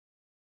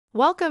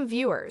Welcome,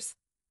 viewers!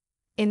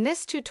 In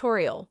this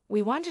tutorial,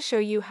 we want to show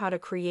you how to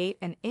create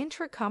an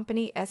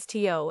intracompany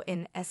STO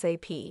in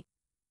SAP.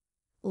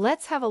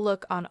 Let's have a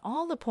look on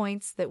all the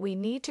points that we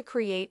need to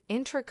create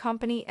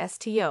intracompany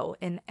STO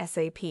in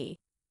SAP.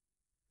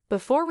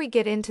 Before we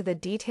get into the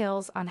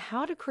details on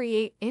how to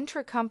create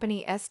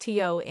intracompany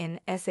STO in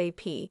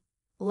SAP,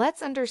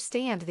 let's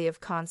understand the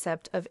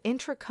concept of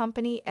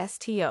intracompany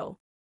STO.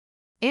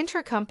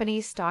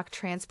 Intracompany Stock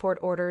Transport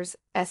Orders,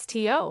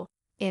 STO,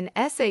 in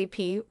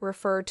SAP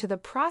refer to the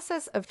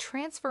process of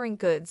transferring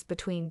goods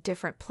between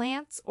different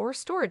plants or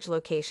storage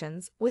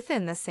locations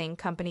within the same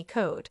company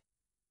code.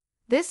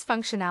 This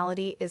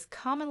functionality is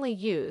commonly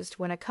used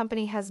when a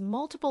company has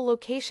multiple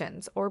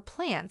locations or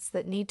plants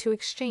that need to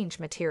exchange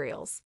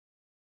materials.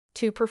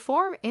 To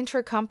perform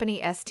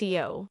intracompany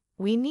STO,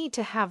 we need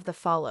to have the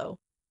following.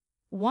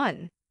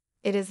 1.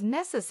 It is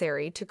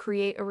necessary to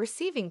create a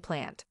receiving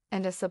plant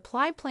and a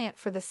supply plant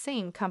for the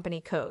same company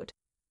code.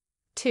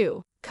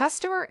 2.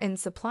 Customer and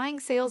supplying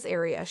sales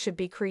area should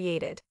be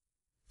created.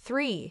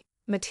 3.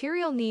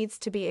 Material needs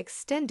to be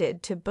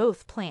extended to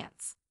both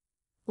plants.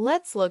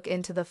 Let's look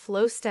into the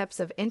flow steps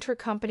of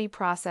intracompany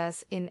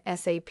process in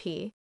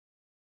SAP.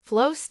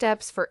 Flow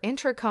steps for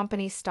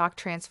intracompany stock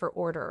transfer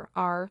order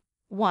are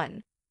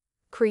 1.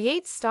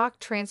 Create stock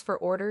transfer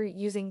order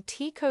using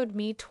T-code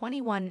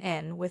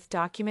ME21N with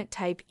document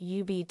type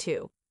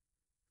UB2.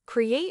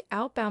 Create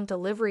outbound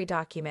delivery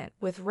document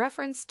with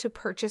reference to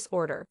purchase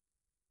order.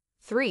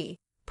 3.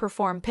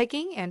 Perform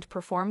picking and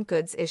perform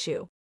goods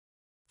issue.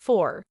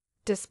 4.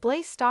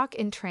 Display stock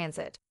in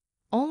transit,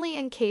 only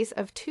in case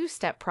of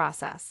two-step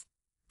process.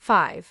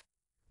 5.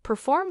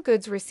 Perform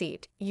goods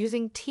receipt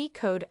using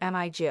T-code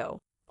MIGO,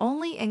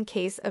 only in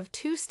case of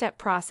two-step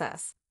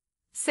process.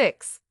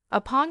 6.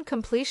 Upon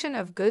completion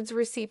of goods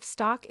receipt,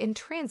 stock in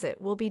transit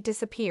will be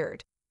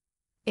disappeared.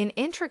 In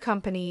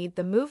intracompany,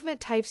 the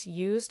movement types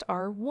used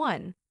are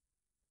 1.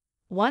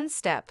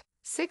 One-step,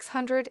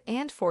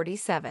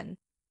 647.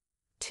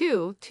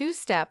 2.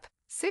 Two-step,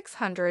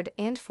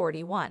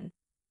 641.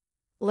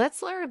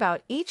 Let's learn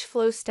about each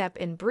flow step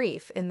in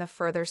brief in the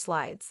further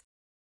slides.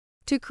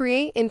 To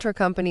create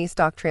intracompany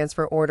stock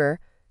transfer order,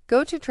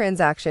 go to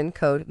transaction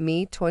code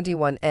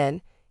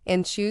ME21N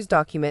and choose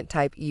document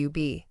type UB.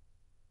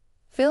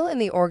 Fill in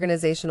the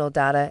organizational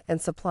data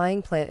and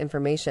supplying plant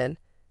information,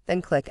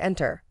 then click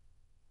Enter.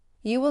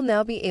 You will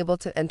now be able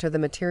to enter the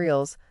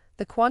materials,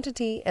 the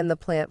quantity, and the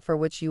plant for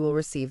which you will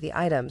receive the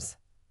items.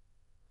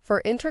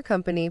 For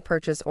intracompany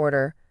purchase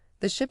order,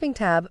 the shipping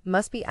tab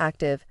must be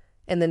active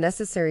and the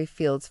necessary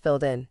fields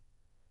filled in.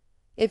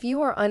 If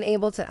you are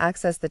unable to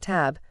access the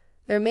tab,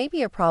 there may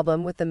be a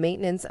problem with the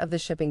maintenance of the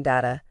shipping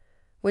data,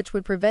 which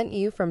would prevent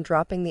you from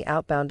dropping the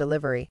outbound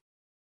delivery.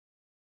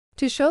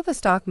 To show the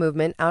stock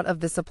movement out of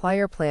the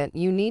supplier plant,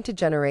 you need to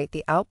generate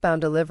the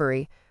outbound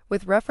delivery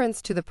with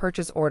reference to the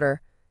purchase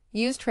order.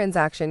 Use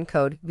transaction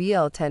code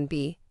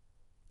VL10B.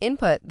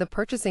 Input the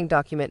purchasing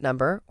document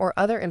number or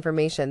other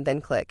information,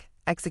 then click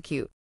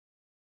Execute.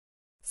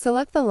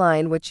 Select the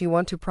line which you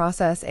want to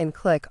process and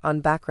click on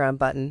Background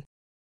button.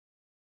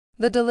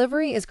 The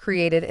delivery is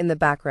created in the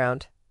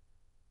background.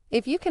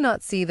 If you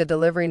cannot see the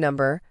delivery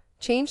number,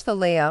 change the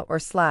layout or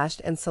slash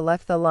and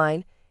select the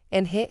line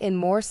and hit in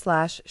More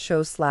 /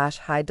 Show /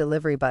 Hide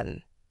Delivery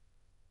button.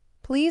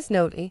 Please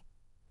note,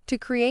 to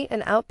create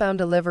an outbound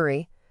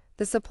delivery,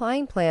 the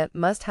supplying plant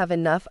must have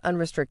enough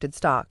unrestricted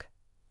stock.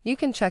 You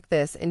can check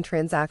this in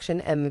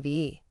Transaction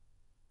MVE.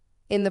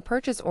 In the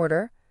purchase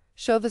order,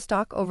 show the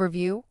stock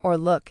overview or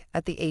look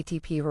at the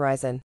ATP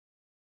horizon.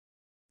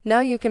 Now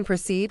you can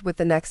proceed with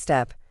the next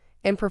step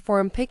and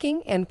perform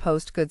picking and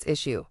post goods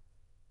issue.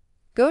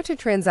 Go to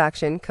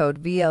transaction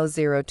code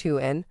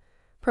VL02N,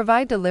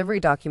 provide delivery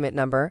document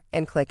number,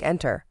 and click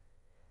Enter.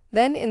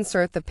 Then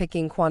insert the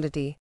picking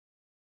quantity.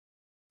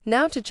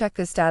 Now to check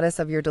the status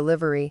of your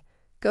delivery,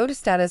 go to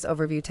Status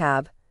Overview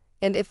tab,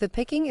 and if the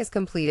picking is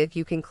completed,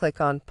 you can click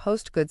on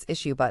Post Goods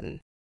Issue button.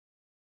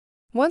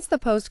 Once the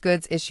post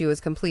goods issue is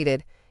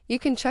completed, you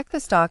can check the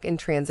stock in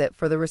transit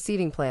for the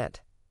receiving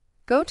plant.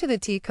 Go to the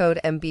T-code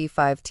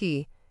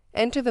MB5T,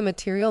 enter the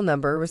material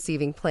number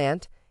receiving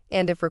plant,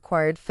 and if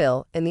required,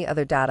 fill in the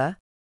other data.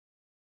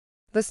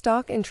 The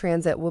stock in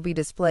transit will be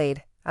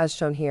displayed, as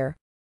shown here.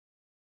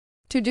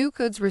 To do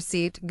goods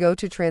receipt, go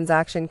to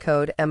transaction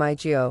code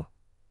MIGO.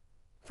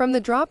 From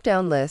the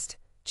drop-down list,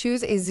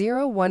 choose a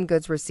 01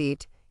 goods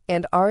receipt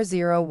and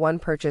R01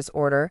 purchase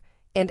order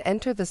and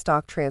enter the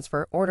stock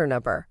transfer order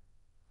number.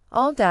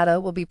 All data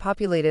will be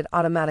populated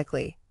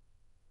automatically.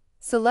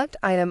 Select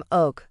item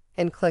OK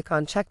and click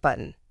on Check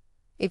button.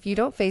 If you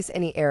don't face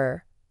any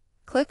error,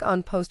 click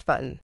on Post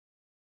button.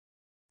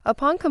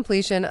 Upon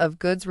completion of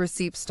goods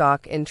receipt,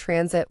 stock in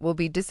transit will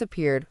be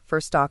disappeared for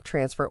stock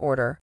transfer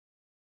order.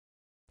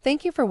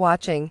 Thank you for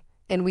watching,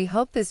 and we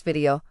hope this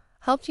video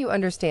helped you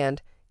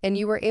understand and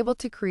you were able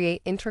to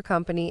create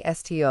intracompany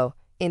STO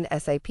in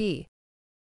SAP.